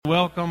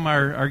welcome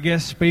our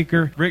guest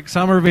speaker, Rick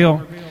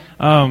Somerville.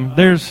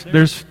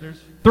 There's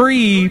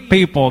three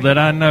people that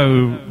I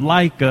know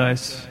like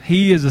us.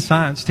 He is a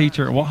science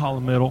teacher at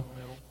Walhalla Middle.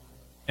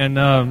 And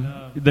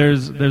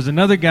there's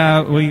another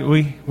guy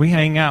we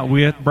hang out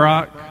with,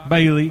 Brock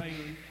Bailey,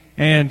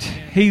 and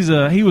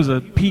he was a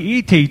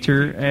PE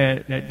teacher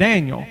at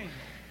Daniel.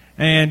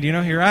 And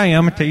here I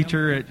am, a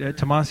teacher at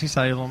Tomasi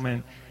Salem,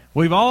 and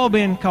we've all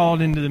been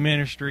called into the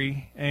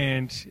ministry,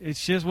 and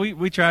it's just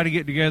we try to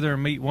get together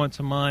and meet once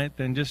a month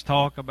and just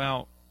talk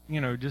about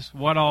just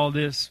what all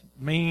this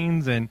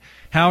means and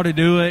how to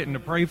do it and to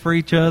pray for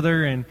each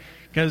other. And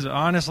because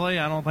honestly,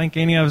 I don't think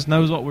any of us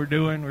knows what we're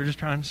doing. We're just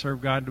trying to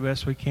serve God the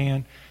best we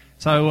can.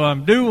 So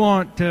do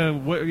want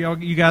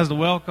you guys to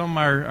welcome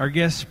our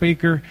guest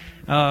speaker,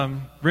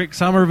 Rick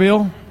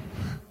Somerville.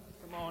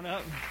 Come on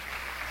up.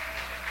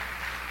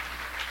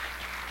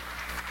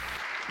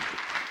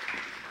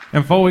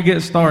 And before we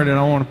get started,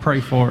 I want to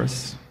pray for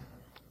us.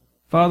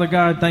 Father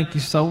God, thank you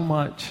so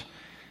much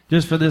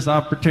just for this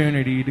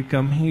opportunity to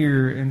come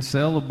here and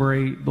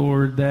celebrate,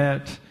 Lord,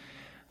 that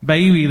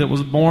baby that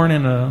was born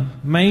in a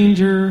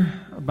manger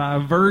by a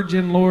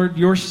virgin, Lord,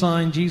 your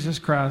Son, Jesus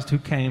Christ, who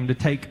came to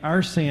take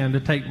our sin, to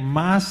take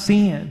my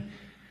sin.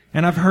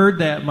 And I've heard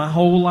that my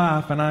whole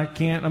life, and I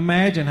can't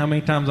imagine how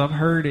many times I've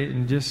heard it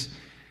and just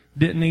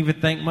didn't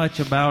even think much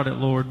about it,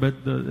 Lord.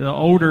 But the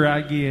older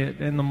I get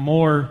and the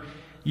more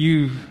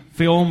you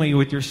fill me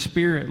with your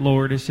Spirit,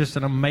 Lord, it's just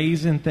an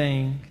amazing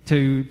thing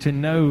to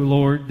know,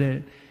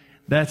 Lord,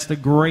 that's the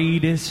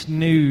greatest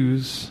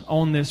news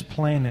on this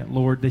planet,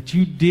 Lord, that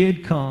you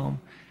did come.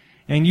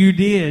 And you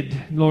did,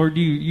 Lord,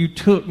 you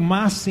took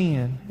my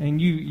sin and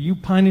you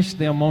punished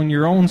them on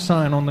your own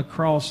Son on the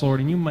cross,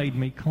 Lord, and you made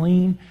me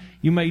clean.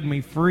 You made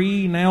me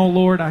free. Now,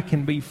 Lord, I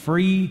can be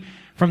free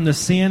from the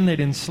sin that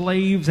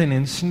enslaves and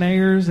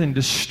ensnares and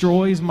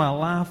destroys my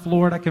life,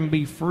 Lord. I can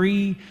be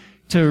free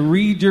to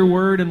read your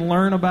word and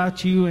learn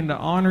about you and to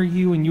honor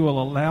you, and you will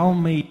allow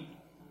me,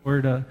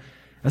 Lord, a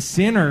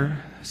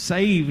sinner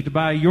saved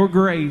by your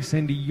grace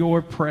into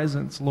your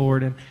presence,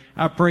 Lord. And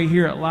I pray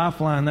here at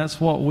Lifeline,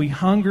 that's what we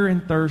hunger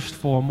and thirst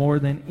for more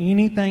than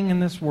anything in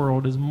this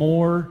world, is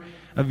more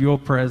of your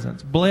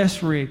presence.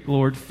 Bless Rick,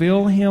 Lord.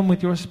 Fill him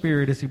with your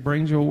Spirit as he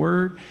brings your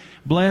word.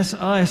 Bless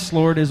us,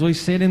 Lord, as we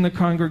sit in the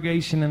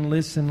congregation and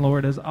listen,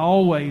 Lord. As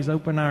always,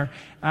 open our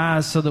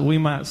eyes so that we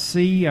might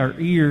see, our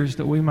ears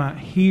that we might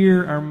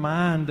hear, our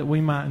mind that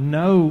we might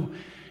know,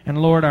 and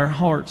Lord, our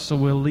hearts, so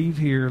we'll leave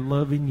here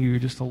loving you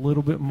just a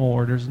little bit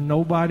more. There's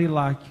nobody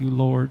like you,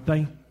 Lord.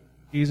 Thank you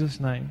in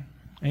Jesus' name.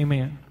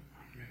 Amen.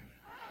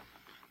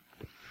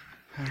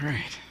 All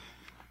right.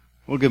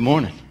 Well, good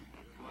morning.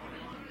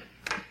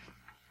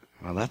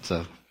 Well, that's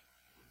an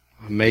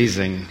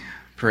amazing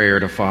prayer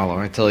to follow.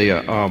 I tell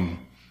you,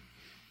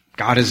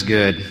 God is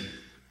good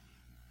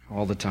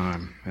all the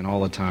time, and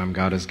all the time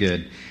God is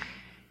good.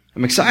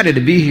 I'm excited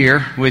to be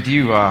here with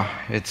you.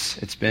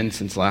 It's been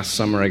since last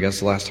summer, I guess,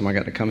 the last time I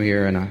got to come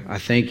here, and I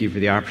thank you for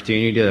the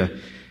opportunity to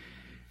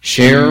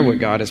share what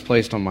God has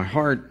placed on my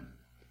heart.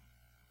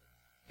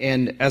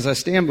 And as I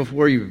stand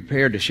before you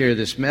prepared to share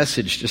this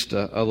message, just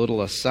a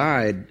little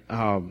aside,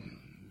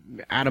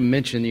 Adam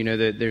mentioned,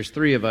 that there's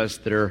three of us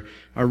that are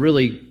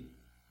really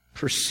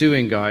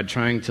pursuing God,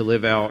 trying to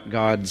live out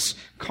God's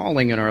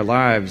calling in our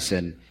lives.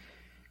 And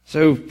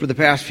so for the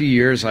past few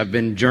years, I've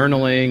been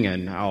journaling,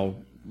 and I'll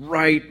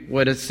write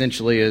what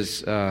essentially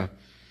is the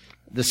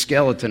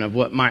skeleton of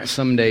what might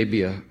someday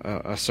be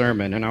a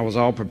sermon. And I was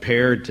all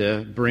prepared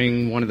to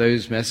bring one of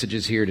those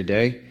messages here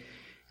today.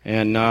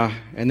 And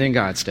then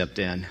God stepped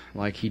in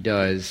like He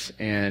does.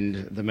 And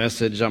the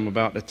message I'm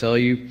about to tell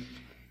you,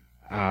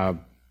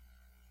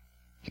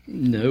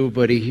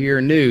 nobody here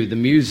knew. The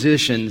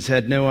musicians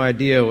had no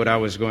idea what I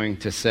was going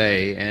to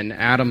say. And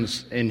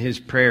Adam's, in his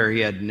prayer, he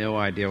had no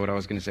idea what I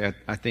was going to say.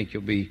 I think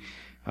you'll be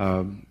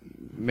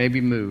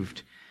maybe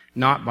moved,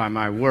 not by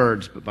my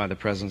words, but by the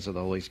presence of the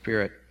Holy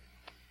Spirit.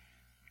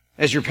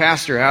 As your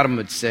pastor, Adam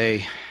would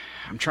say,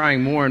 I'm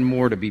trying more and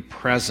more to be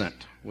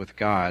present with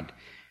God.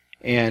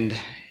 And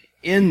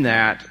in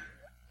that,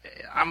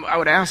 I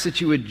would ask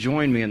that you would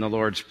join me in the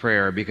Lord's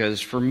Prayer,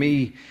 because for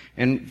me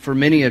and for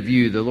many of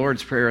you, the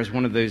Lord's Prayer is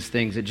one of those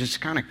things that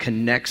just kind of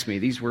connects me.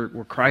 These were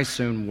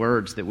Christ's own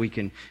words that we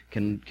can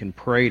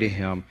pray to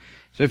Him.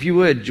 So if you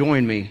would,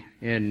 join me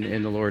in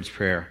the Lord's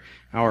Prayer.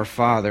 Our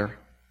Father,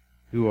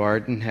 who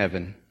art in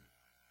heaven,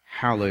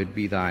 hallowed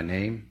be thy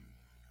name.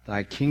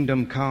 Thy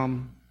kingdom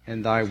come,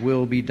 and thy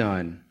will be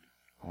done,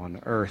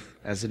 on earth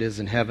as it is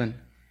in heaven.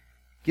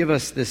 Give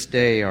us this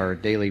day our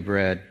daily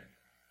bread,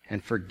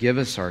 and forgive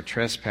us our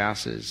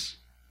trespasses,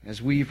 as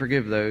we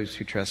forgive those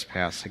who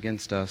trespass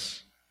against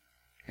us.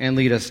 And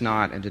lead us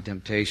not into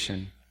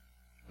temptation,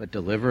 but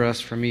deliver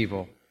us from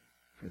evil.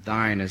 For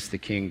thine is the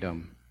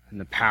kingdom, and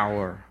the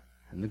power,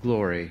 and the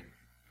glory,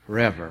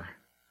 forever.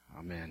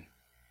 Amen.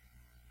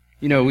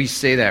 We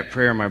say that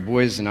prayer, my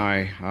boys and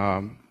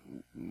I,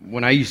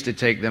 when I used to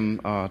take them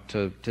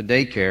to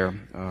daycare,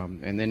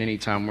 and then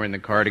anytime we're in the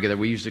car together,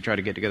 we used to try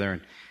to get together,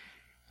 and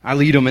I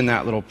lead them in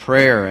that little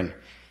prayer. And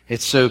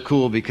it's so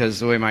cool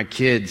because the way my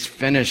kids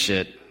finish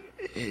it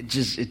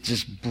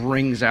just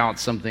brings out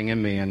something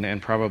in me,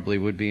 and probably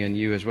would be in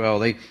you as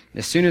well.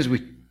 As soon as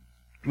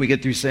we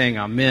get through saying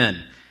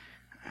amen,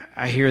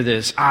 I hear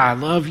this, I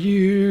love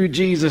you,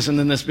 Jesus, and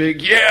then this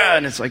big, yeah,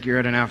 and it's like you're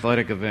at an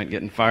athletic event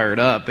getting fired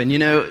up. And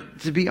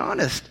to be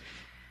honest,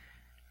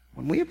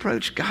 when we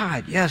approach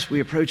God, yes, we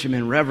approach Him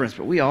in reverence,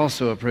 but we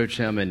also approach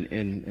Him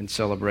in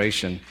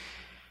celebration.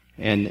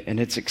 And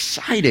it's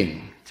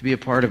exciting to be a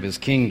part of His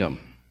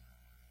kingdom.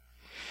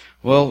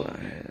 Well,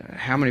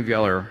 how many of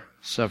y'all are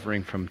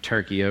suffering from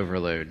turkey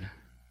overload?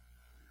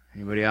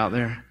 Anybody out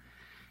there?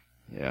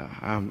 Yeah,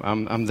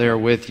 I'm there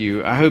with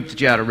you. I hope that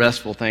you had a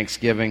restful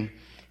Thanksgiving.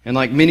 And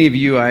like many of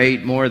you, I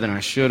ate more than I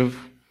should have.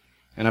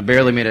 And I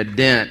barely made a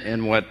dent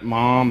in what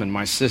Mom and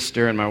my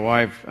sister and my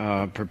wife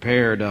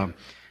prepared.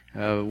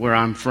 Where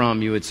I'm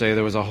from, you would say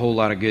there was a whole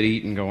lot of good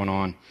eating going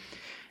on.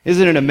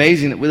 Isn't it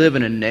amazing that we live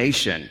in a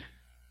nation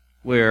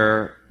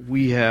where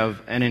we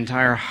have an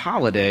entire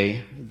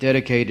holiday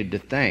dedicated to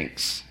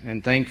thanks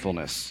and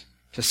thankfulness,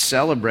 to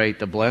celebrate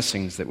the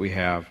blessings that we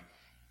have?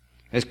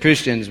 As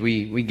Christians,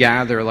 we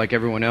gather like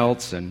everyone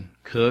else and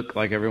cook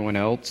like everyone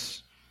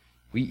else.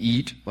 We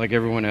eat like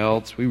everyone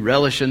else. We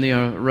relish in the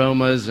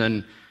aromas,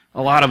 and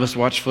a lot of us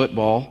watch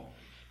football.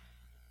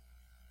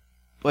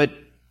 But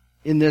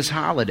in this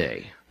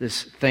holiday,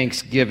 this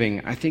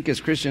Thanksgiving, I think as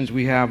Christians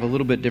we have a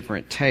little bit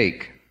different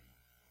take.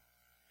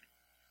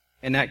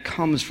 And that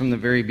comes from the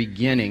very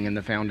beginning and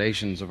the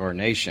foundations of our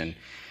nation.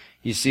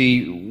 You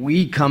see,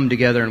 we come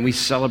together and we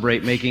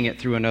celebrate making it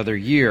through another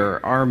year.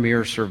 Our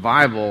mere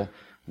survival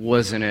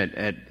wasn't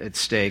at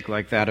stake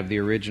like that of the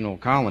original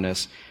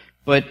colonists.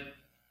 But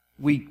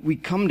we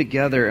come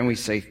together and we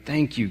say,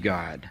 thank you,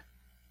 God.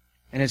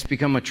 And it's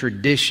become a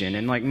tradition.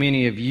 And like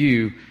many of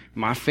you,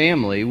 my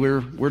family,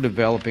 we're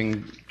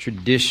developing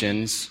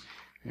traditions.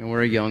 And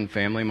we're a young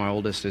family. My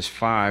oldest is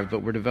 5,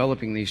 but we're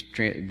developing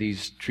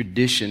these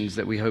traditions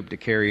that we hope to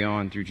carry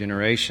on through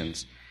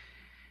generations.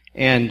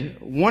 And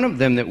one of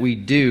them that we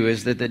do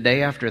is that the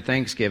day after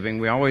Thanksgiving,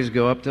 we always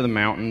go up to the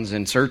mountains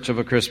in search of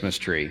a Christmas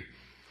tree.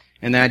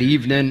 And that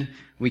evening,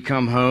 we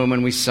come home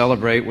and we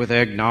celebrate with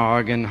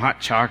eggnog and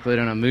hot chocolate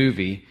and a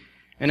movie.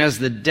 And as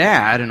the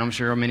dad, and I'm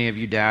sure many of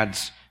you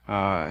dads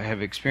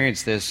have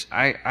experienced this,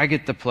 I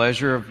get the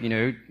pleasure of,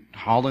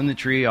 hauling the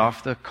tree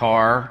off the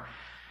car,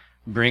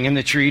 bringing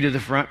the tree to the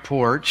front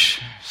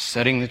porch,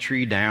 setting the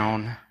tree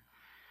down,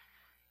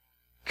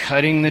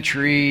 cutting the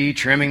tree,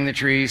 trimming the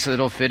tree so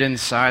it'll fit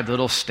inside the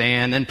little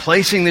stand, then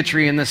placing the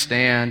tree in the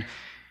stand,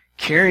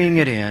 carrying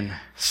it in,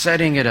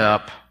 setting it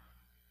up,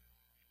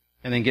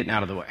 and then getting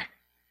out of the way.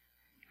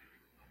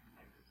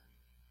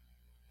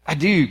 I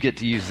do get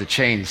to use the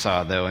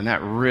chainsaw, though, and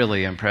that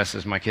really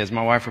impresses my kids.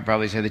 My wife would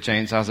probably say the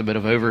chainsaw's a bit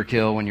of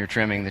overkill when you're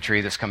trimming the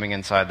tree that's coming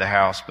inside the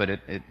house, but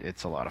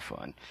it's a lot of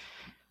fun.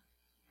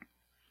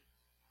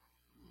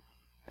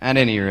 At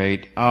any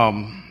rate,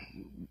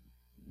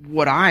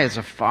 what I as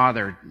a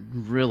father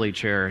really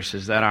cherish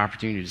is that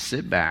opportunity to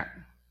sit back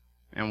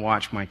and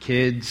watch my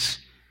kids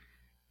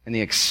and the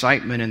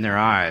excitement in their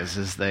eyes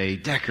as they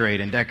decorate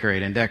and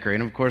decorate and decorate.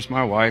 And of course,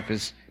 my wife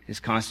is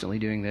constantly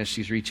doing this.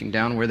 She's reaching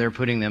down where they're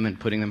putting them and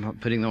putting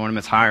the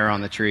ornaments higher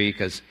on the tree,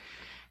 because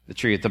the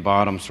tree at the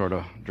bottom sort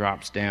of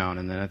drops down,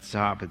 and then at the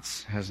top it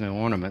has no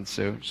ornaments.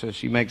 So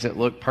she makes it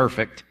look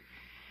perfect.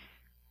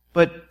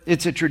 But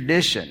it's a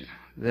tradition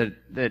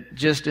that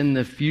just in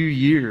the few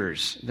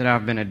years that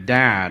I've been a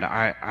dad,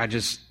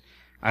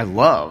 I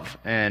love.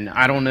 And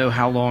I don't know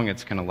how long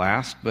it's going to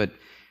last, but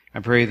I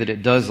pray that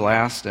it does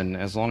last, and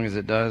as long as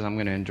it does, I'm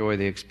going to enjoy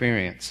the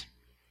experience.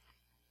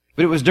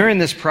 But it was during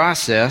this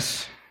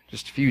process,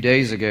 just a few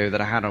days ago,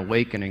 that I had an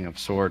awakening of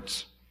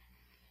sorts.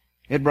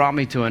 It brought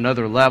me to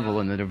another level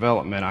in the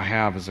development I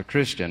have as a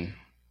Christian.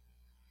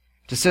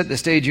 To set the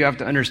stage, you have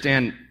to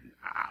understand,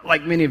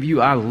 like many of you,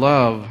 I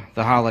love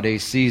the holiday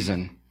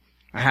season.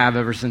 I have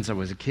ever since I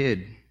was a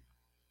kid.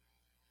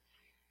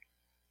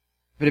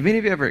 But have any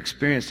of you ever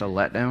experienced a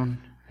letdown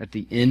at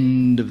the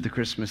end of the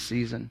Christmas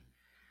season?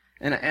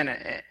 And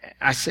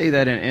I say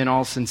that in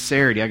all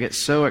sincerity. I get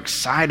so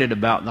excited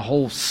about the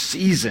whole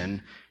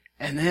season,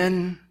 and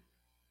then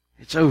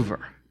it's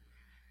over.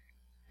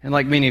 And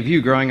like many of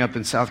you growing up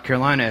in South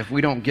Carolina, if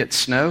we don't get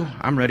snow,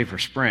 I'm ready for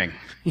spring,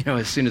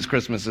 as soon as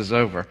Christmas is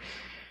over.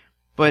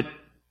 But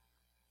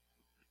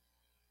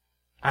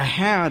I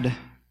had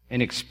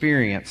an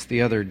experience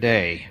the other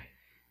day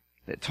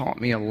that taught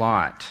me a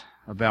lot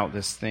about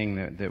this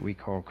thing that we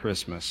call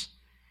Christmas.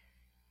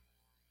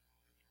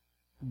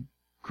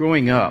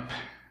 Growing up,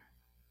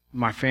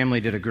 my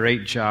family did a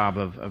great job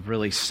of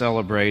really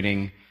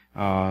celebrating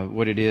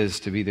what it is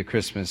to be the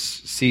Christmas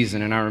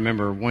season. And I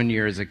remember one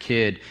year as a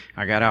kid,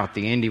 I got out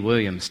the Andy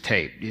Williams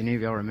tape. Do any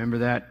of y'all remember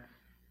that?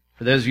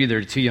 For those of you that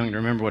are too young to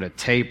remember what a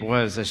tape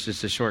was, that's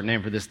just a short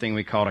name for this thing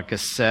we called a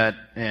cassette,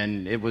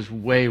 and it was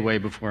way, way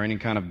before any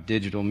kind of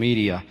digital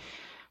media.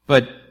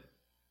 But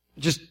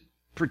just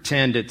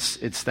pretend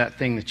it's that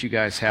thing that you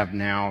guys have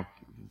now.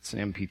 It's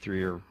an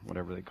MP3 or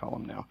whatever they call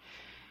them now.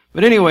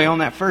 But anyway, on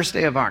that first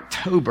day of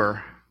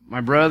October, my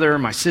brother,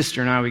 my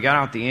sister, and I, we got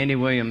out the Andy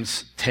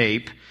Williams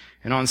tape,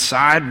 and on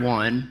side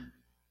 1,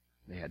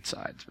 they had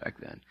sides back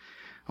then.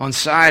 On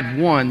side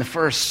 1, the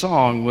first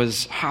song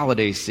was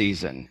Holiday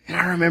Season. And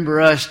I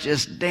remember us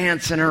just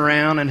dancing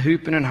around and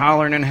hooping and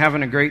hollering and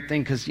having a great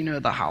thing because,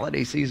 the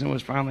holiday season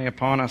was finally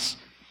upon us.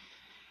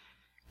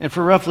 And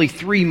for roughly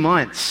 3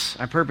 months,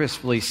 I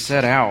purposefully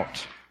set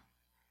out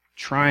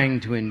trying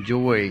to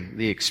enjoy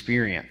the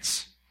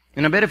experience.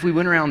 And I bet if we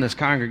went around this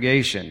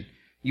congregation,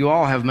 you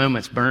all have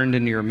moments burned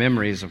into your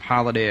memories of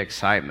holiday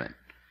excitement.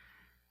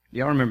 Do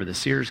y'all remember the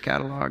Sears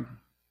catalog?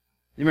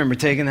 You remember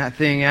taking that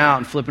thing out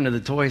and flipping to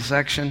the toy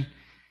section?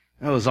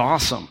 That was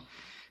awesome.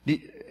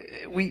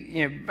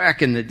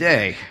 Back in the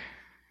day,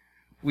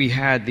 we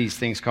had these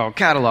things called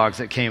catalogs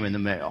that came in the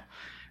mail.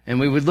 And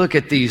we would look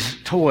at these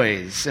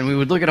toys, and we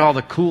would look at all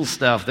the cool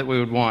stuff that we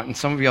would want. And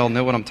some of y'all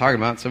know what I'm talking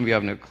about. Some of you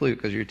have no clue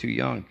because you're too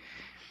young.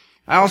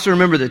 I also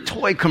remember the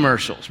toy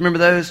commercials. Remember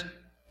those?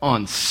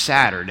 On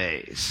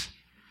Saturdays.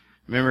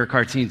 Remember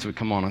cartoons would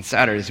come on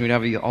Saturdays. We'd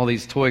have all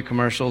these toy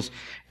commercials.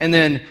 And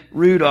then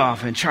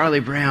Rudolph and Charlie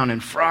Brown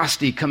and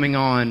Frosty coming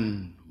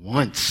on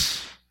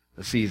once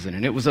a season.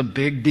 And it was a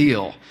big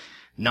deal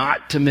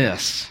not to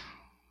miss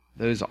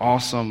those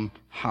awesome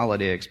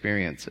holiday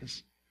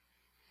experiences.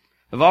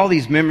 Of all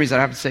these memories, I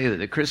have to say that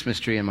the Christmas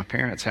tree in my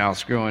parents'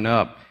 house growing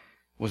up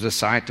was a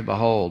sight to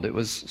behold. It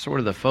was sort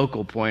of the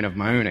focal point of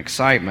my own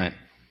excitement.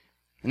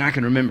 And I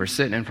can remember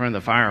sitting in front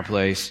of the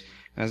fireplace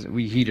as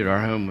we heated our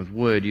home with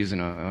wood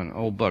using an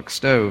old buck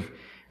stove.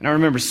 And I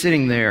remember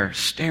sitting there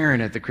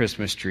staring at the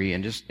Christmas tree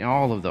and just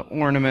all of the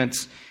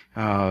ornaments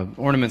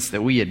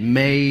that we had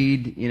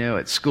made,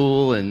 at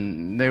school,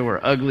 and they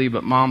were ugly,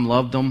 but Mom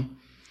loved them.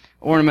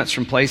 Ornaments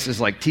from places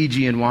like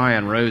TG&Y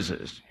and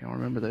Roses. Y'all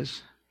remember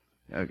those?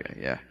 Okay,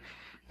 yeah.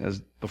 That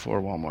was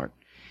before Walmart.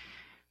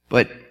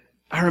 But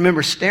I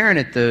remember staring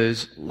at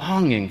those,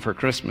 longing for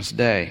Christmas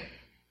Day.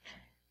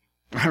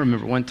 I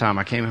remember one time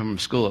I came home from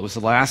school. It was the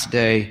last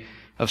day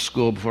of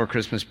school before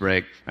Christmas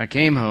break. I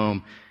came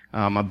home.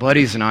 My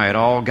buddies and I had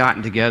all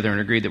gotten together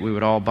and agreed that we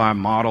would all buy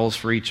models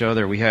for each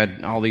other. We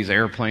had all these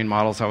airplane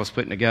models I was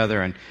putting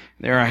together, and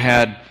there I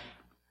had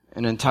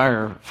an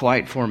entire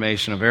flight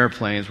formation of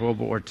airplanes, World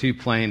War II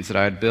planes that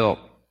I had built.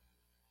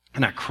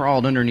 And I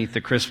crawled underneath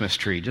the Christmas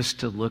tree just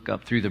to look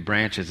up through the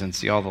branches and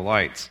see all the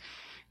lights.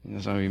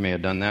 Some of you may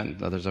have done that,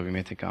 and others of you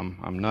may think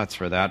I'm nuts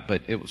for that,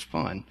 but it was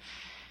fun.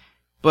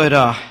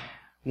 But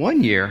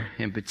one year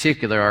in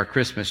particular, our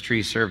Christmas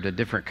tree served a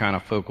different kind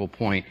of focal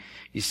point.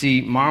 You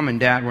see, Mom and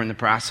Dad were in the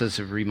process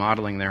of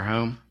remodeling their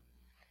home,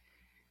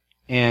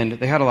 and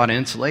they had a lot of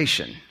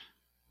insulation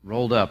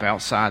rolled up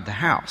outside the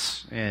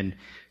house. And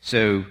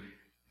so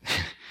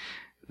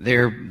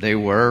there they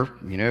were,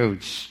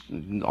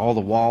 all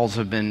the walls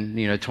have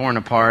been, torn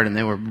apart, and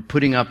they were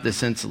putting up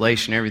this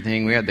insulation and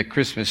everything. We had the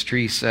Christmas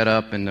tree set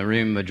up in the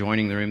room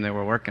adjoining the room they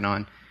were working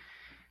on.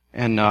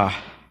 And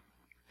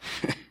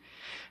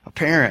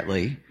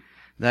apparently,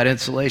 that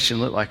insulation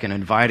looked like an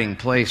inviting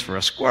place for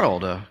a squirrel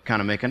to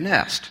kind of make a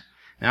nest.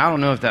 Now, I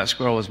don't know if that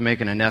squirrel was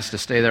making a nest to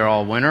stay there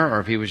all winter, or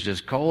if he was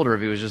just cold, or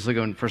if he was just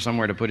looking for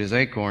somewhere to put his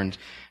acorns.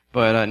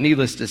 But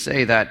needless to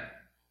say, that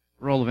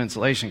roll of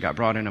insulation got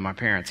brought into my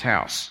parents'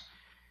 house.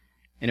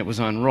 And it was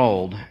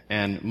unrolled,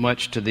 and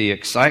much to the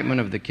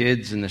excitement of the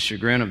kids and the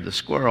chagrin of the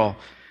squirrel,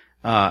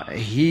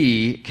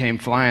 he came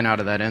flying out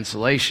of that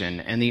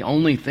insulation, and the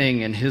only thing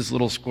in his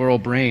little squirrel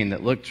brain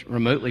that looked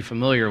remotely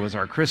familiar was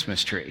our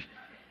Christmas tree.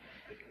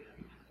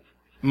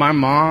 My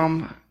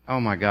mom, oh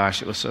my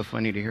gosh, it was so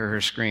funny to hear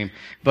her scream.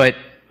 But,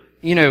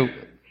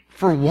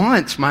 for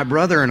once, my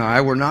brother and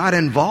I were not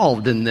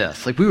involved in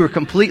this. Like, we were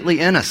completely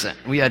innocent.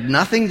 We had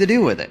nothing to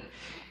do with it.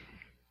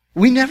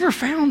 We never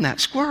found that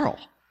squirrel.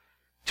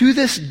 To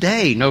this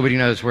day, nobody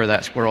knows where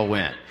that squirrel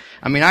went.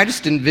 I mean, I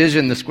just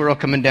envision the squirrel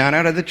coming down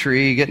out of the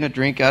tree, getting a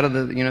drink out of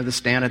the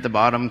stand at the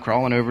bottom,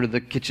 crawling over to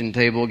the kitchen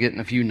table, getting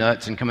a few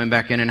nuts, and coming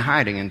back in and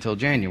hiding until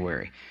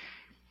January.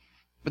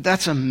 But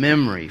that's a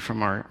memory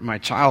from my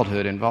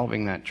childhood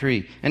involving that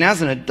tree. And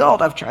as an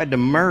adult, I've tried to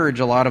merge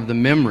a lot of the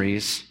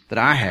memories that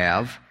I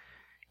have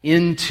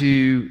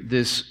into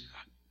this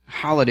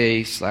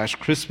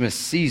holiday/Christmas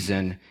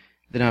season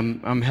that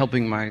I'm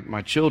helping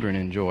my children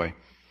enjoy.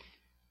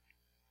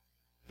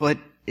 But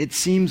it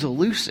seems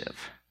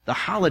elusive. The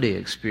holiday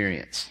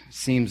experience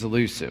seems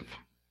elusive.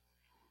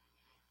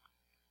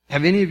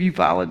 Have any of you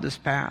followed this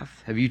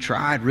path? Have you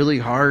tried really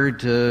hard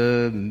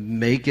to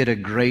make it a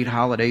great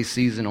holiday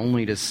season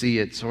only to see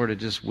it sort of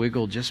just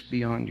wiggle just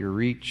beyond your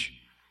reach?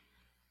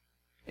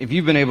 If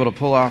you've been able to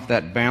pull off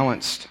that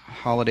balanced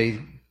holiday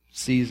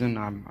season,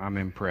 I'm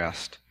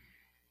impressed.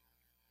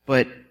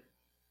 But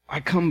I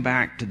come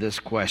back to this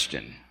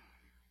question.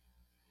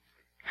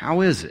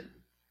 How is it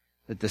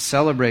that the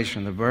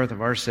celebration of the birth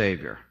of our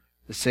Savior,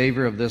 the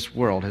Savior of this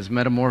world, has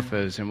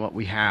metamorphosed in what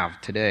we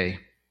have today?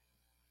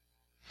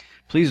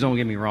 Please don't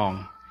get me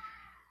wrong.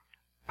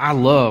 I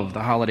love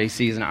the holiday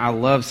season. I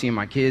love seeing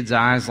my kids'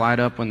 eyes light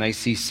up when they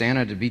see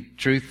Santa. To be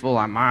truthful,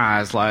 my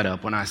eyes light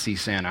up when I see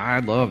Santa. I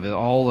love it.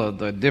 All of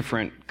the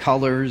different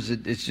colors.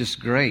 It's just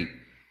great.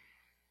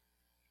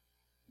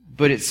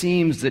 But it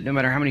seems that no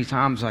matter how many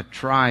times I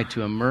try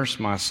to immerse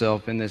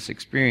myself in this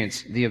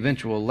experience, the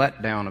eventual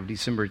letdown of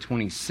December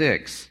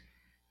 26th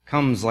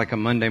comes like a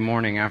Monday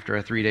morning after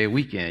a 3-day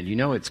weekend. You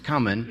know it's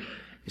coming.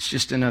 It's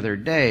just another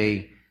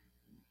day.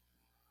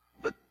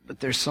 But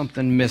there's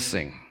something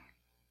missing.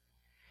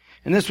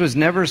 And this was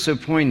never so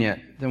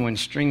poignant than when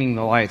stringing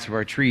the lights of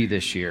our tree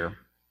this year.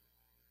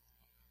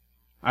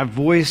 I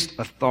voiced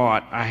a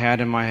thought I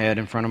had in my head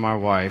in front of my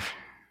wife.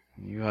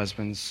 You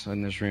husbands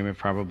in this room have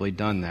probably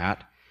done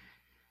that.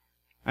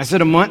 I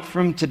said, a month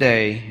from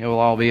today, it will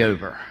all be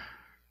over.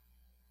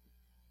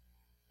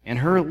 And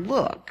her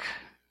look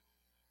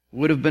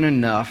would have been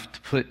enough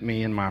to put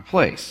me in my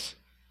place.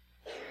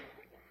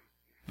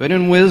 But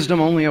in wisdom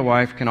only a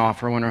wife can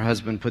offer when her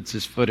husband puts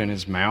his foot in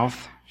his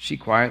mouth, she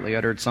quietly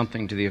uttered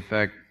something to the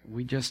effect,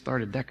 we just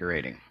started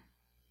decorating.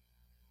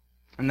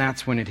 And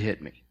that's when it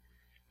hit me,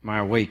 my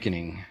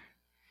awakening.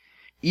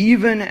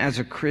 Even as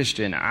a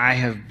Christian, I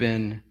have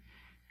been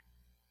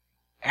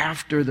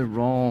after the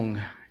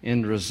wrong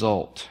end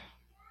result.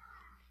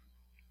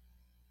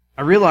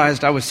 I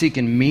realized I was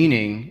seeking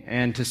meaning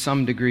and to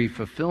some degree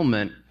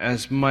fulfillment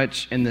as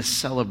much in the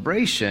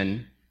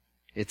celebration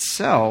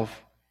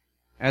itself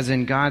as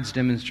in God's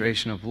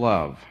demonstration of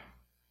love.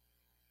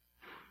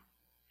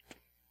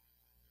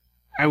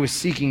 I was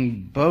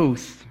seeking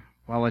both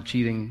while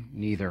achieving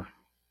neither.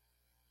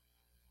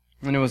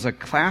 And it was a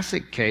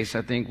classic case,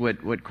 I think,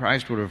 what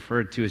Christ would have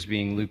referred to as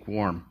being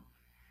lukewarm.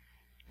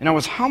 And I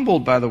was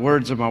humbled by the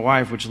words of my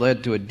wife, which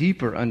led to a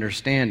deeper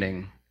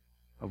understanding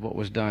of what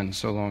was done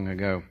so long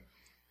ago.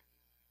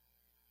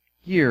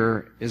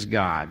 Here is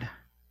God,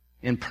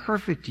 in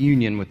perfect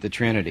union with the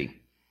Trinity,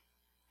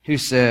 who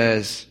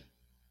says,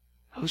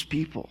 those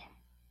people,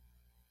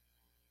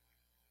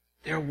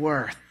 they're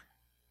worth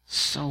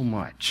so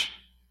much.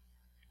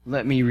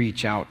 Let me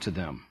reach out to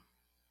them.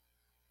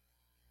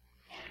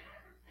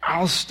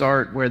 I'll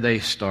start where they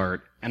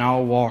start, and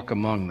I'll walk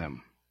among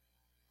them.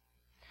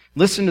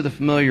 Listen to the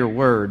familiar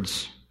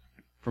words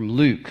from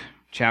Luke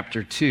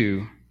chapter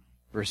 2,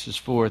 verses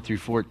 4 through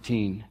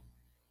 14.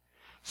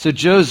 So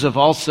Joseph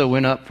also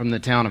went up from the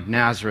town of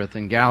Nazareth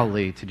in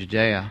Galilee to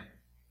Judea,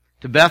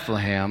 to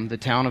Bethlehem, the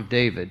town of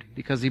David,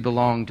 because he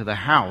belonged to the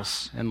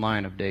house and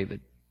line of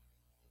David.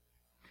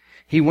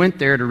 He went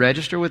there to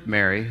register with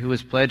Mary, who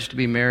was pledged to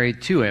be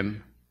married to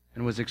him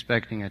and was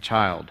expecting a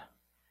child.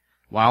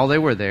 While they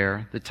were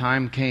there, the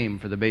time came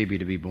for the baby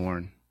to be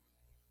born.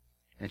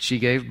 And she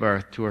gave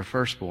birth to her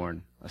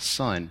firstborn, a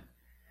son.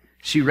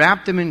 She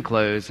wrapped him in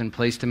clothes and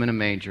placed him in a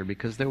manger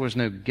because there was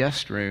no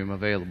guest room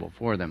available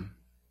for them.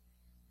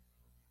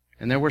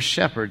 And there were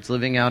shepherds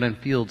living out in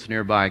fields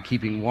nearby,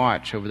 keeping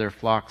watch over their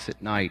flocks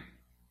at night.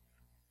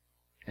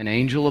 An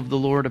angel of the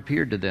Lord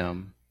appeared to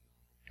them,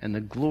 and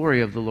the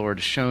glory of the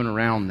Lord shone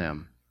around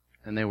them,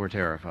 and they were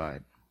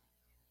terrified.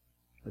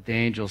 But the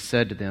angel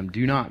said to them,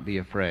 do not be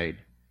afraid.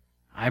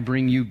 I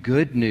bring you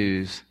good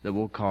news that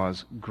will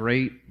cause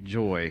great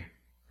joy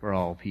for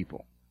all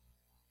people.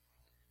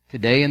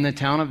 Today in the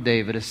town of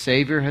David, a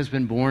Savior has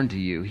been born to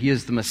you. He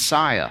is the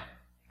Messiah,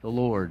 the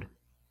Lord.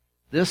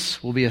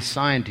 This will be a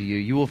sign to you.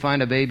 You will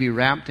find a baby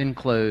wrapped in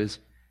clothes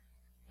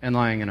and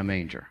lying in a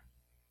manger.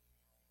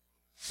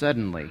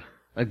 Suddenly,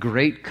 a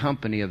great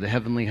company of the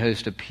heavenly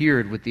host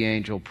appeared with the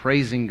angel,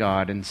 praising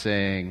God and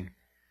saying,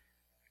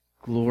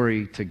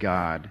 glory to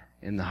God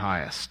in the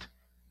highest.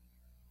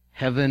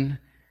 Heaven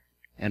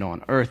and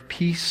on earth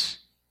peace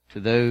to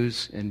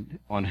those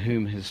on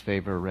whom his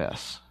favor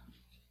rests.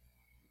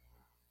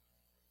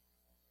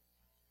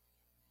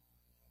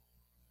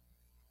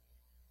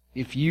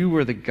 If you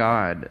were the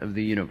God of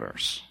the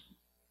universe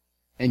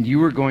and you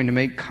were going to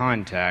make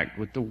contact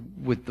with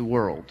the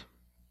world,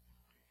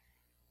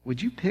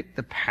 would you pick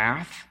the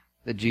path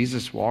that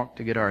Jesus walked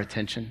to get our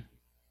attention?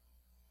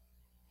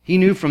 He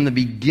knew from the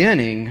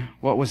beginning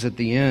what was at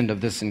the end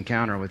of this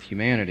encounter with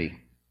humanity.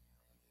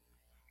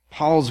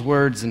 Paul's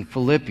words in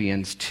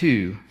Philippians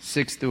 2,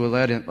 6 through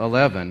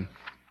 11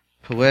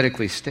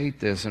 poetically state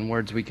this in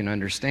words we can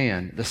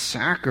understand. The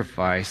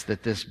sacrifice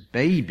that this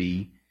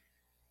baby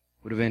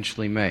would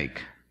eventually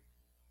make.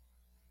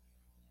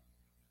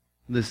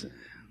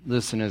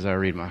 Listen as I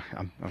read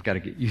I've got to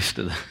get used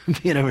to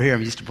being over here.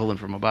 I'm used to pulling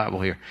from a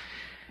Bible here.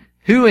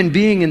 Who, in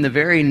being in the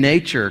very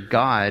nature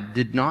God,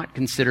 did not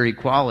consider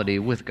equality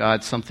with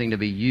God something to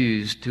be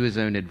used to his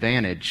own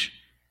advantage.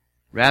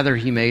 Rather,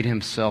 he made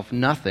himself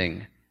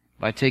nothing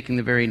by taking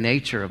the very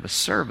nature of a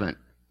servant,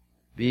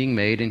 being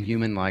made in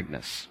human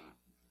likeness.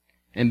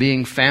 And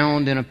being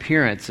found in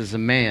appearance as a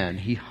man,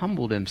 he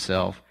humbled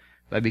himself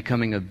by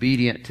becoming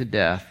obedient to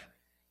death,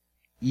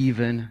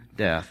 even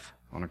death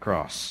on a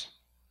cross.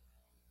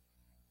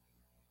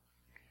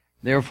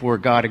 Therefore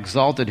God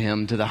exalted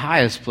him to the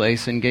highest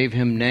place and gave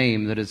him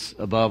name that is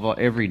above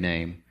every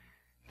name,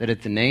 that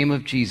at the name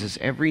of Jesus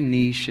every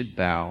knee should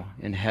bow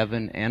in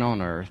heaven and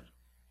on earth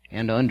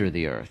and under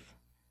the earth,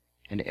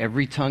 and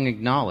every tongue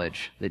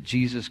acknowledge that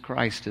Jesus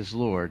Christ is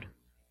Lord,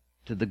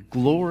 to the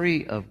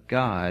glory of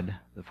God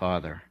the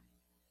Father.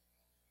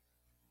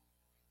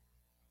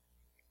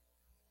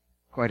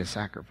 Quite a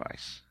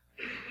sacrifice.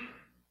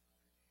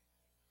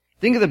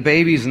 Think of the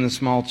babies and the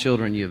small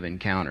children you have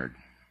encountered.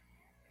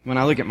 When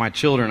I look at my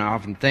children, I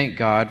often thank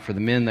God for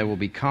the men they will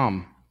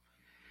become.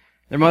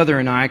 Their mother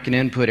and I can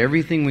input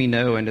everything we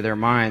know into their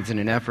minds in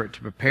an effort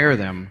to prepare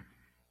them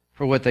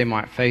for what they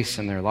might face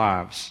in their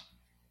lives.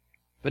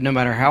 But no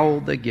matter how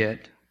old they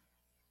get,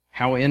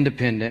 how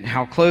independent,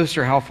 how close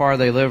or how far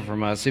they live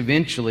from us,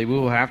 eventually we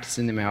will have to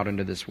send them out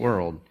into this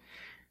world.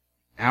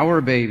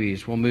 Our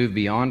babies will move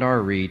beyond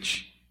our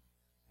reach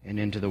and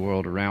into the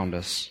world around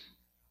us.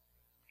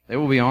 They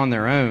will be on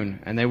their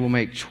own, and they will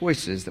make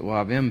choices that will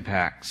have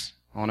impacts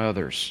on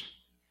others.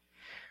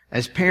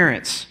 As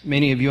parents,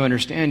 many of you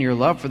understand your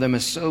love for them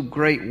is so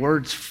great,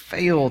 words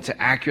fail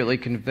to accurately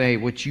convey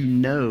what you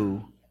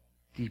know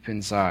deep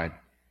inside.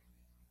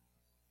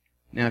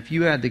 Now, if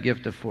you had the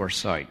gift of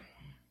foresight,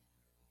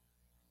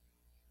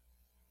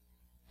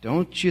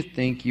 don't you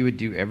think you would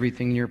do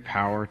everything in your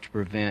power to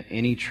prevent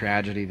any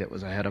tragedy that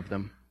was ahead of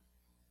them?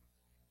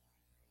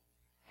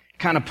 It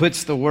kind of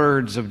puts the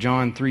words of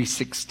John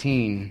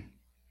 3:16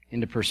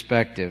 into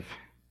perspective.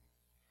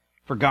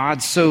 For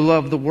God so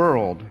loved the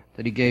world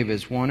that He gave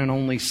His one and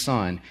only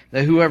Son,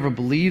 that whoever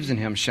believes in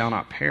Him shall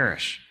not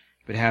perish,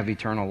 but have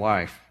eternal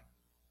life.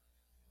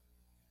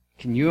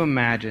 Can you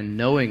imagine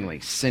knowingly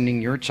sending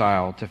your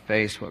child to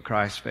face what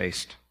Christ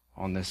faced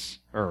on this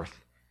earth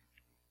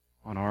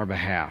on our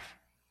behalf?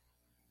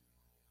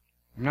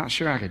 I'm not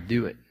sure I could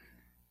do it.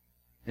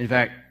 In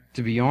fact,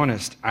 to be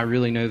honest, I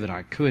really know that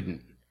I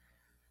couldn't.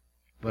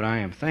 But I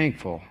am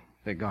thankful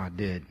that God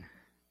did.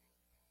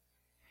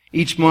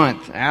 Each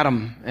month,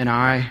 Adam and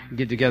I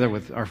get together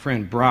with our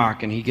friend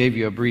Brock, and he gave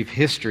you a brief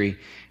history,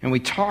 and we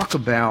talk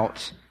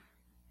about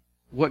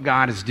what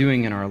God is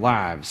doing in our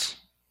lives.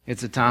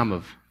 It's a time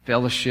of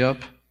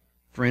fellowship,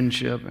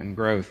 friendship, and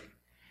growth.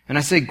 And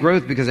I say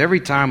growth because every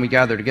time we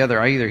gather together,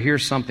 I either hear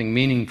something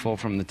meaningful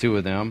from the two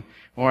of them,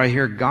 or I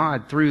hear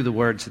God through the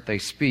words that they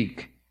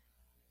speak.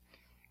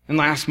 And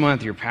last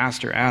month, your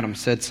pastor, Adam,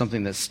 said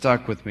something that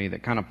stuck with me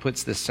that kind of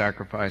puts this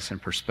sacrifice in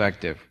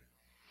perspective.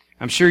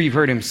 I'm sure you've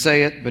heard him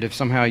say it, but if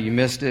somehow you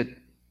missed it,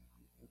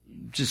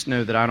 just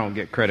know that I don't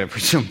get credit for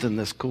something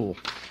this cool.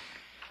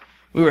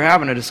 We were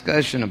having a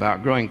discussion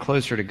about growing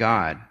closer to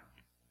God,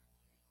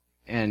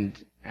 and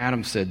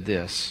Adam said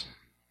this.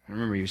 I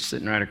remember he was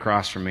sitting right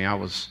across from me. I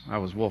was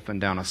wolfing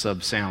down a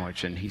sub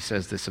sandwich, and he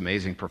says this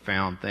amazing,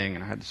 profound thing,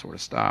 and I had to sort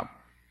of stop.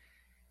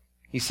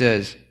 He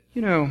says,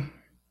 you know,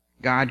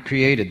 God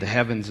created the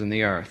heavens and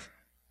the earth,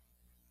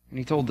 and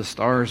He told the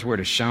stars where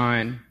to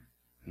shine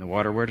and the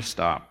water where to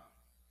stop.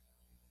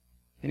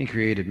 Then He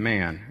created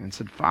man and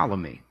said, follow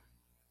me.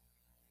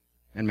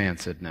 And man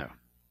said no.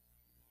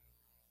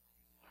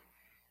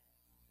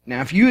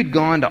 Now, if you had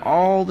gone to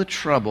all the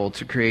trouble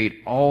to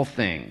create all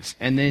things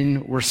and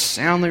then were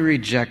soundly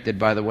rejected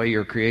by the way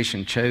your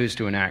creation chose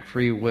to enact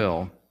free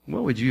will,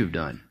 what would you have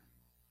done?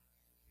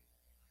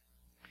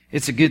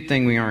 It's a good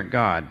thing we aren't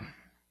God.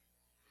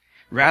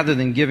 Rather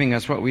than giving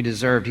us what we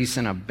deserved, He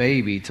sent a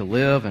baby to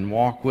live and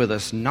walk with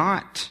us,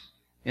 not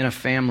in a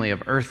family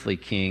of earthly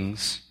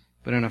kings,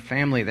 but in a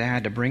family that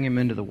had to bring Him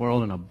into the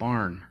world in a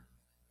barn.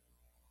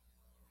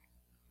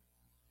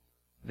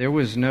 There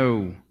was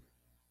no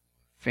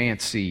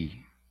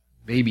fancy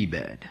baby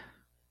bed.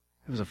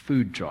 It was a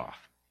food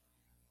trough.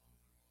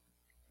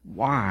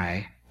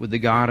 Why would the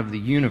God of the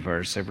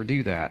universe ever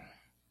do that?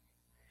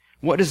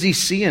 What does He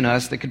see in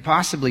us that could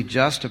possibly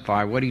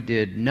justify what He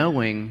did,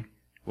 knowing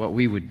what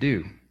we would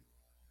do?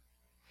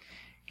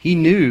 He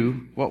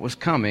knew what was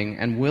coming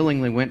and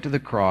willingly went to the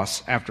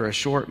cross after a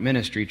short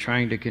ministry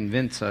trying to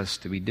convince us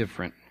to be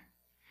different.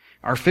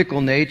 Our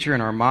fickle nature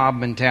and our mob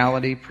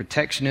mentality,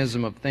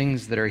 protectionism of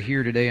things that are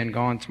here today and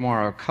gone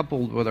tomorrow,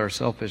 coupled with our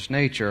selfish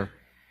nature,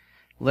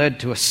 led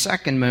to a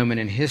second moment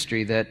in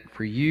history that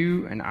for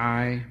you and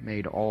I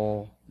made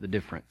all the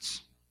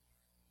difference.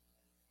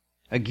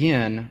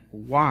 Again,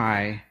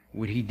 why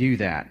would He do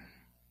that?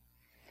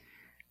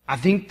 I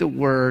think the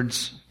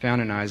words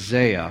found in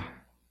Isaiah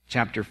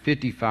chapter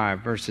 55,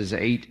 verses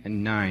 8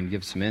 and 9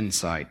 give some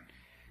insight.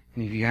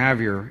 And if you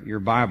have your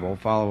Bible,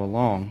 follow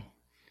along.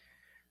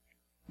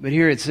 But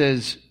here it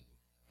says,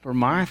 for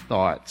my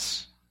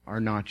thoughts are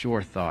not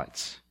your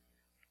thoughts,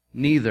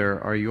 neither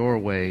are your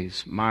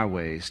ways my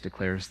ways,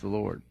 declares the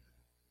Lord.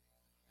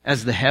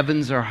 As the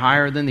heavens are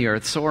higher than the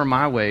earth, so are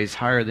my ways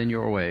higher than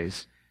your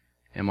ways,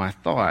 and my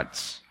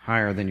thoughts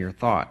higher than your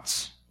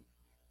thoughts.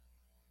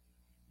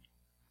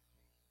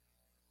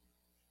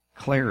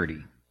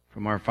 Clarity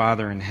from our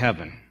Father in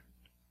heaven.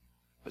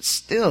 But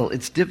still,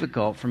 it's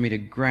difficult for me to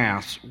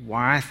grasp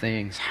why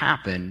things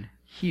happen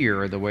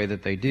here the way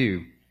that they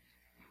do.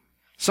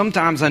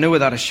 Sometimes I know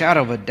without a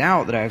shadow of a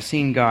doubt that I have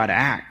seen God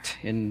act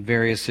in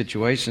various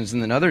situations,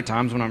 and then other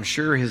times when I'm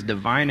sure His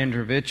divine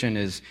intervention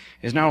is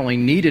not only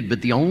needed,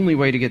 but the only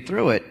way to get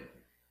through it,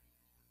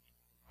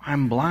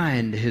 I'm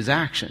blind to His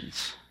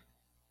actions.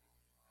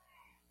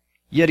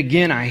 Yet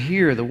again, I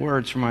hear the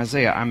words from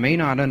Isaiah. I may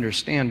not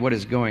understand what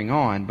is going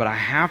on, but I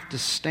have to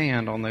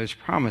stand on those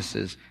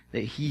promises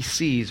that He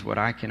sees what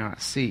I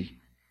cannot see,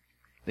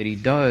 that He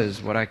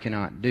does what I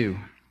cannot do.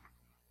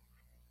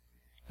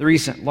 The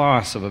recent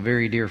loss of a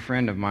very dear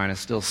friend of mine is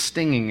still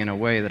stinging in a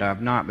way that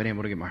I've not been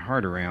able to get my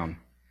heart around.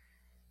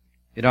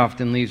 It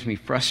often leaves me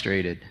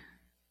frustrated.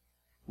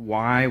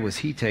 Why was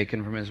he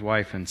taken from his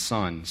wife and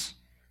sons?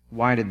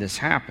 Why did this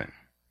happen?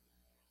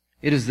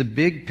 It is the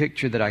big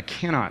picture that I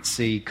cannot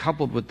see,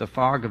 coupled with the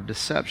fog of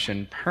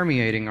deception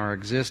permeating our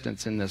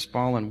existence in this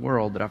fallen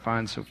world, that I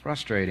find so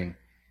frustrating.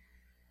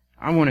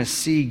 I want to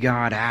see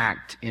God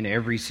act in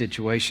every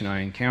situation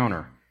I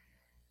encounter.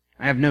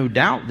 I have no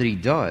doubt that He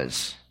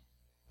does,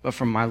 but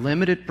from my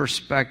limited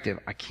perspective,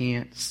 I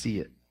can't see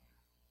it.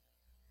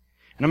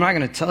 And I'm not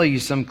going to tell you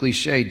some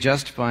cliche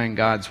justifying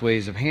God's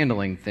ways of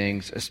handling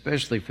things,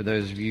 especially for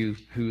those of you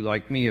who,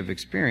 like me, have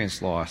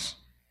experienced loss.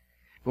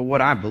 But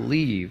what I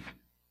believe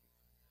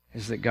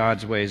is that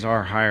God's ways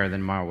are higher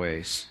than my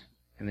ways,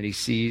 and that He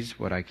sees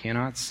what I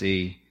cannot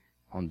see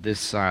on this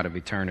side of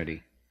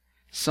eternity.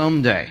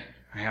 Someday,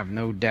 I have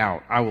no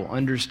doubt, I will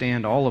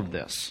understand all of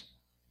this.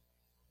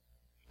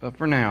 But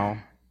for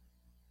now,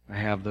 I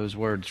have those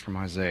words from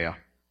Isaiah.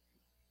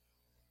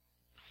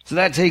 So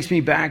that takes me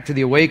back to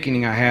the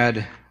awakening I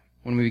had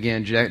when we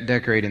began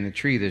decorating the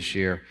tree this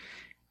year.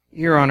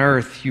 Here on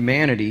earth,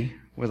 humanity,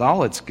 with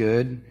all its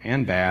good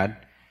and bad,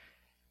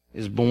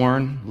 is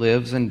born,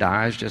 lives, and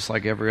dies just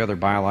like every other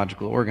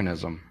biological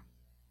organism.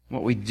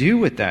 What we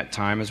do at that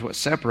time is what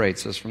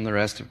separates us from the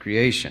rest of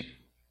creation.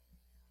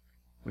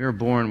 We are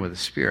born with a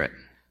spirit,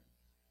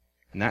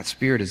 and that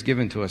spirit is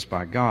given to us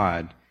by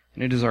God,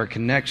 and it is our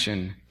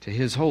connection to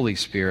His Holy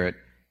Spirit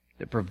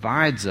that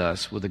provides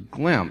us with a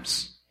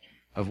glimpse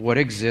of what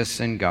exists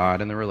in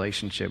God and the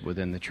relationship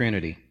within the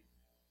Trinity.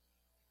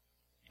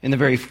 In the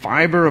very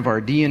fiber of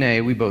our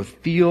DNA, we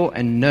both feel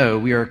and know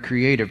we are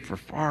created for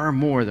far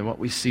more than what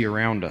we see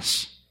around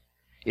us.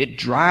 It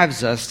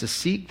drives us to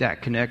seek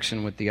that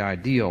connection with the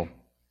ideal.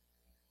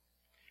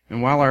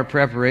 And while our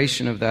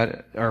perception of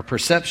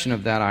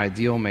that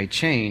ideal may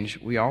change,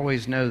 we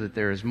always know that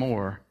there is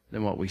more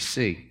than what we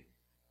see.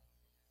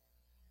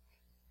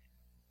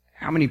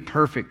 How many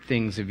perfect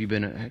things have you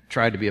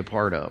tried to be a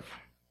part of?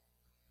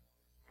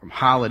 From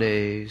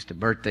holidays to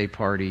birthday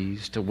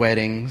parties to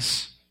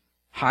weddings,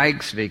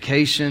 hikes,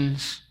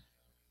 vacations,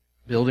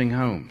 building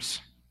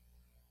homes.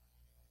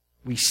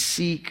 We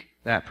seek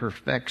that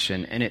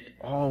perfection, and it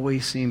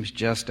always seems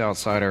just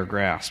outside our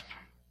grasp.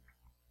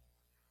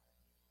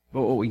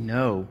 But what we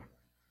know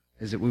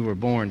is that we were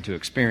born to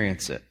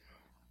experience it.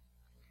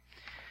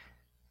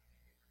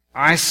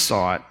 I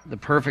sought the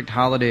perfect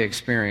holiday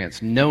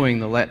experience, knowing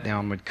the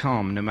letdown would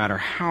come, no matter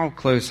how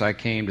close I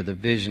came to the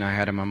vision I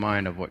had in my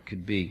mind of what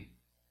could be.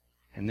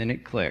 And then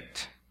it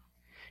clicked.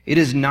 It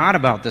is not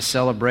about the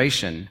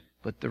celebration,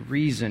 but the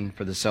reason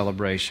for the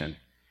celebration.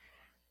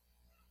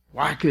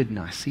 Why couldn't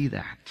I see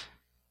that?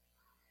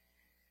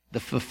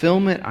 The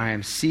fulfillment I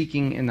am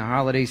seeking in the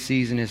holiday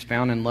season is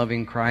found in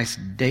loving Christ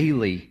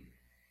daily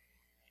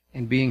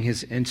and being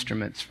His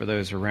instruments for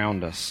those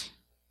around us.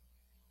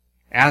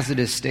 As it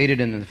is stated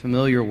in the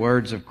familiar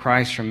words of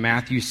Christ from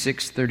Matthew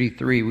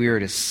 6:33, we are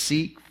to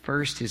seek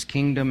first His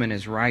kingdom and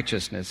His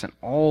righteousness, and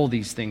all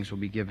these things will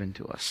be given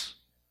to us.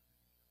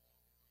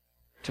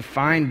 To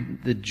find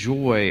the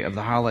joy of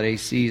the holiday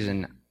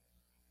season,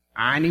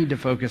 I need to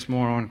focus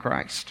more on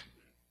Christ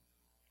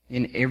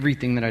in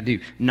everything that I do.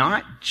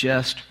 Not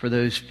just for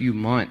those few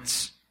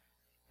months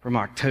from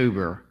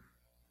October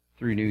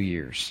through New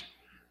Year's.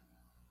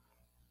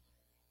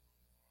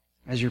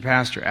 As your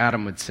pastor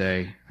Adam would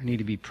say, I need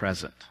to be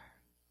present.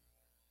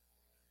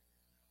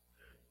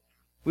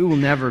 We will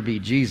never be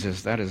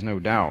Jesus, that is no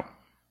doubt.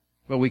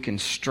 But we can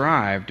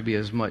strive to be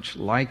as much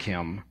like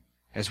Him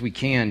as we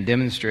can,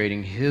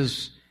 demonstrating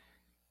His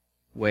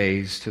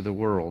ways to the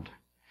world.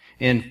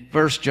 In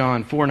 1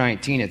 John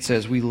 4:19 it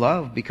says, we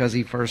love because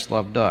He first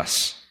loved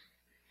us.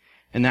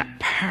 And that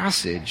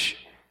passage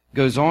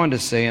goes on to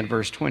say in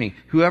verse 20,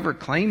 whoever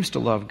claims to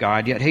love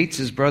God yet hates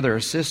his brother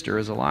or sister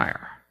is a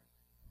liar.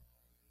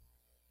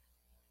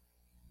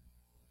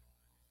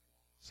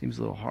 Seems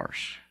a little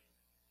harsh.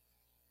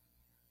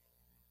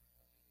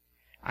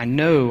 I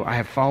know I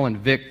have fallen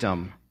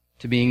victim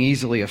to being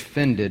easily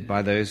offended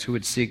by those who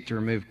would seek to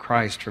remove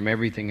Christ from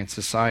everything in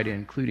society,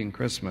 including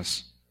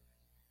Christmas.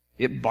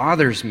 It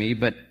bothers me,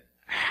 but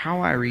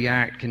how I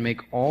react can make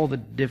all the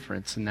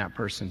difference in that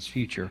person's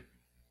future.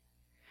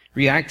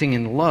 Reacting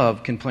in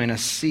love can plant a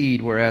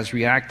seed, whereas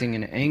reacting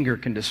in anger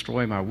can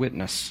destroy my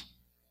witness.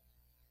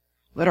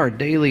 Let our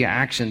daily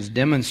actions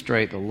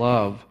demonstrate the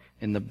love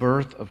in the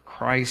birth of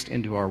Christ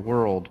into our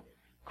world.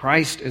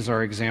 Christ is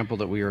our example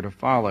that we are to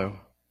follow.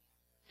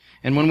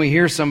 And when we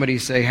hear somebody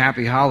say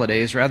happy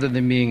holidays, rather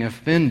than being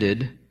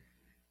offended,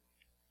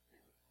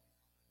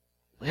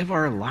 live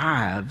our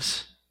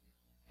lives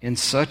in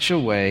such a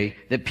way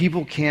that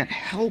people can't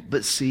help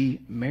but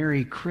see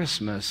Merry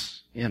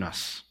Christmas in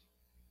us.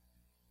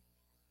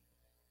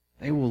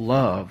 They will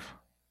love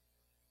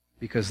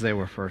because they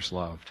were first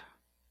loved.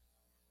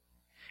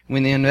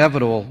 When the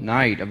inevitable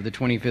night of the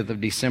 25th of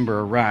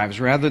December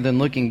arrives, rather than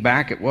looking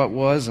back at what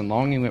was and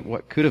longing at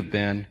what could have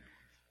been,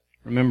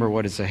 remember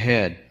what is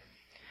ahead.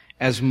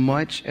 as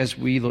much as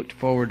we looked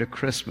forward to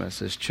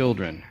Christmas as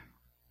children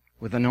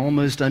with an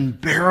almost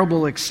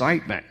unbearable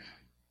excitement,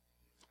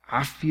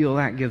 I feel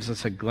that gives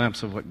us a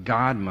glimpse of what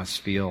God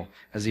must feel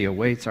as He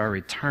awaits our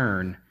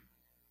return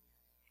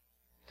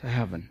to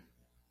heaven.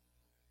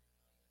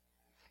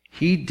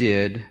 He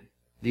did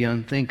the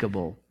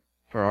unthinkable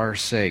for our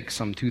sake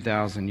some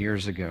 2,000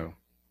 years ago.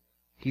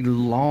 He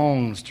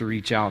longs to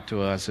reach out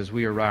to us as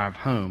we arrive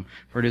home,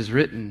 for it is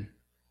written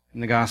in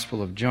the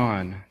Gospel of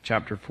John,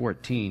 chapter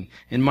 14,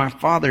 "In my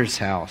Father's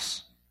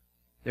house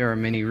there are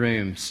many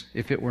rooms.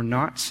 If it were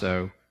not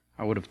so,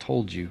 I would have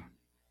told you.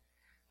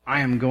 I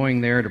am going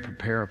there to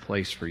prepare a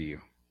place for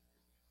you."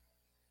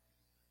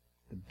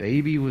 The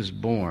baby was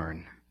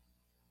born,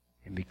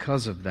 and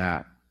because of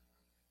that,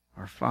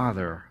 our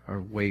Father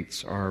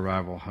awaits our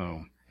arrival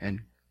home.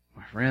 And,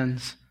 my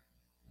friends,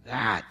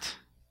 that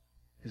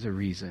is a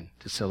reason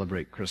to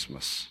celebrate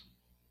Christmas.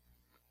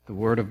 The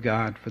Word of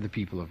God for the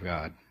people of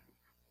God.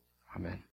 Amen.